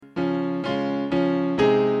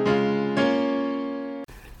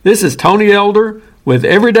This is Tony Elder with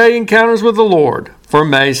Everyday Encounters with the Lord for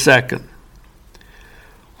May 2nd.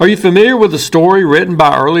 Are you familiar with the story written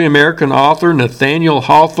by early American author Nathaniel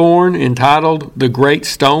Hawthorne entitled The Great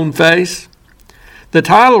Stone Face? The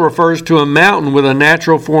title refers to a mountain with a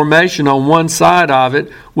natural formation on one side of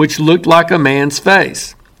it which looked like a man's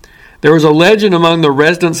face. There was a legend among the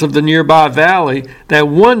residents of the nearby valley that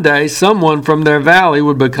one day someone from their valley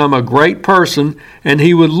would become a great person and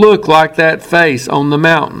he would look like that face on the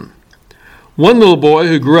mountain. One little boy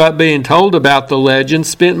who grew up being told about the legend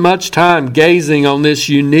spent much time gazing on this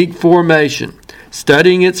unique formation,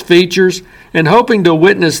 studying its features, and hoping to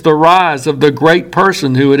witness the rise of the great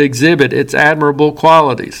person who would exhibit its admirable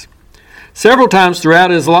qualities. Several times throughout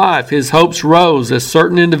his life, his hopes rose as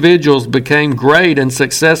certain individuals became great and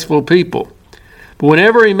successful people. But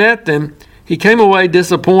whenever he met them, he came away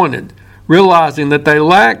disappointed, realizing that they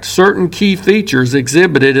lacked certain key features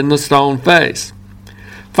exhibited in the stone face.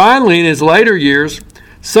 Finally, in his later years,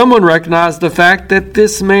 someone recognized the fact that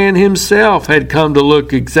this man himself had come to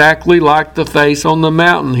look exactly like the face on the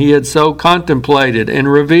mountain he had so contemplated and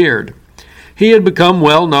revered. He had become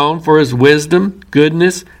well known for his wisdom,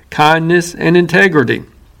 goodness, kindness, and integrity.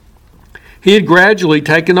 He had gradually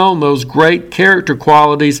taken on those great character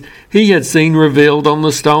qualities he had seen revealed on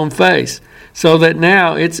the stone face, so that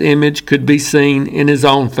now its image could be seen in his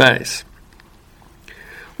own face.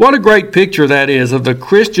 What a great picture that is of the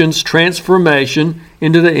Christian's transformation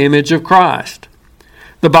into the image of Christ.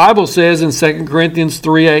 The Bible says in 2 Corinthians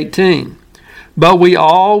 3:18, "But we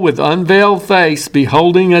all with unveiled face,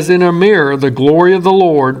 beholding as in a mirror the glory of the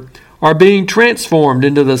Lord, are being transformed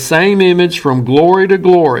into the same image from glory to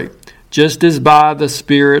glory, just as by the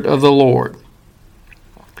Spirit of the Lord."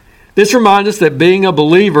 This reminds us that being a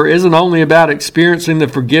believer isn't only about experiencing the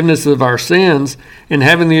forgiveness of our sins and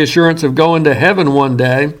having the assurance of going to heaven one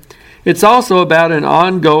day. It's also about an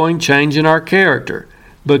ongoing change in our character,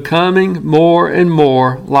 becoming more and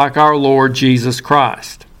more like our Lord Jesus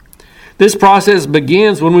Christ. This process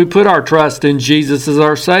begins when we put our trust in Jesus as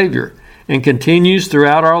our Savior and continues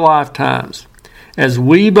throughout our lifetimes. As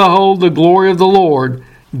we behold the glory of the Lord,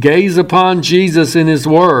 gaze upon Jesus in His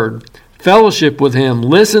Word, fellowship with Him,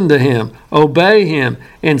 listen to Him, obey Him,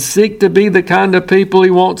 and seek to be the kind of people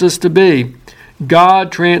He wants us to be,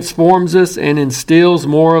 God transforms us and instills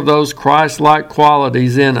more of those Christ-like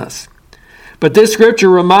qualities in us. But this scripture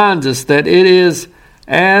reminds us that it is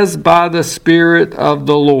as by the Spirit of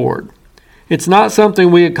the Lord. It's not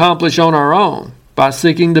something we accomplish on our own by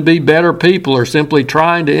seeking to be better people or simply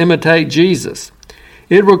trying to imitate Jesus.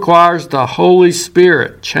 It requires the Holy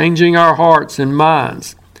Spirit changing our hearts and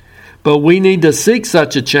minds. But we need to seek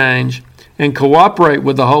such a change and cooperate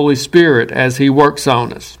with the Holy Spirit as He works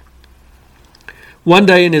on us. One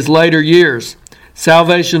day in his later years,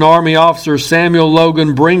 Salvation Army officer Samuel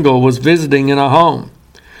Logan Bringle was visiting in a home.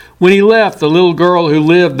 When he left, the little girl who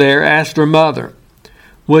lived there asked her mother,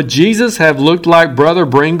 "Would Jesus have looked like Brother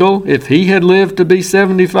Bringle if he had lived to be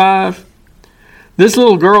 75? This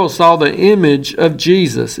little girl saw the image of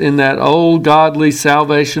Jesus in that old godly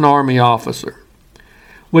Salvation Army officer.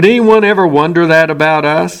 Would anyone ever wonder that about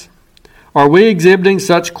us? Are we exhibiting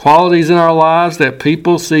such qualities in our lives that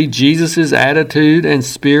people see Jesus' attitude and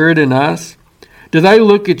spirit in us? Do they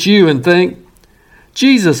look at you and think,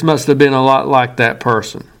 Jesus must have been a lot like that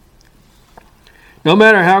person? No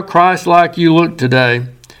matter how Christ-like you look today,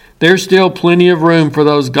 there's still plenty of room for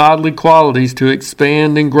those godly qualities to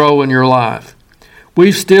expand and grow in your life.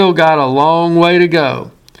 We've still got a long way to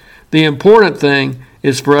go. The important thing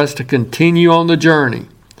is for us to continue on the journey.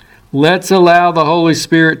 Let's allow the Holy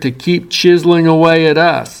Spirit to keep chiseling away at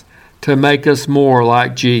us to make us more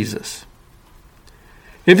like Jesus.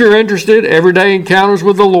 If you're interested, Everyday Encounters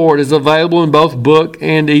with the Lord is available in both book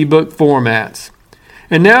and ebook formats.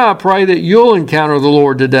 And now I pray that you'll encounter the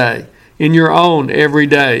Lord today in your own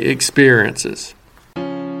everyday experiences.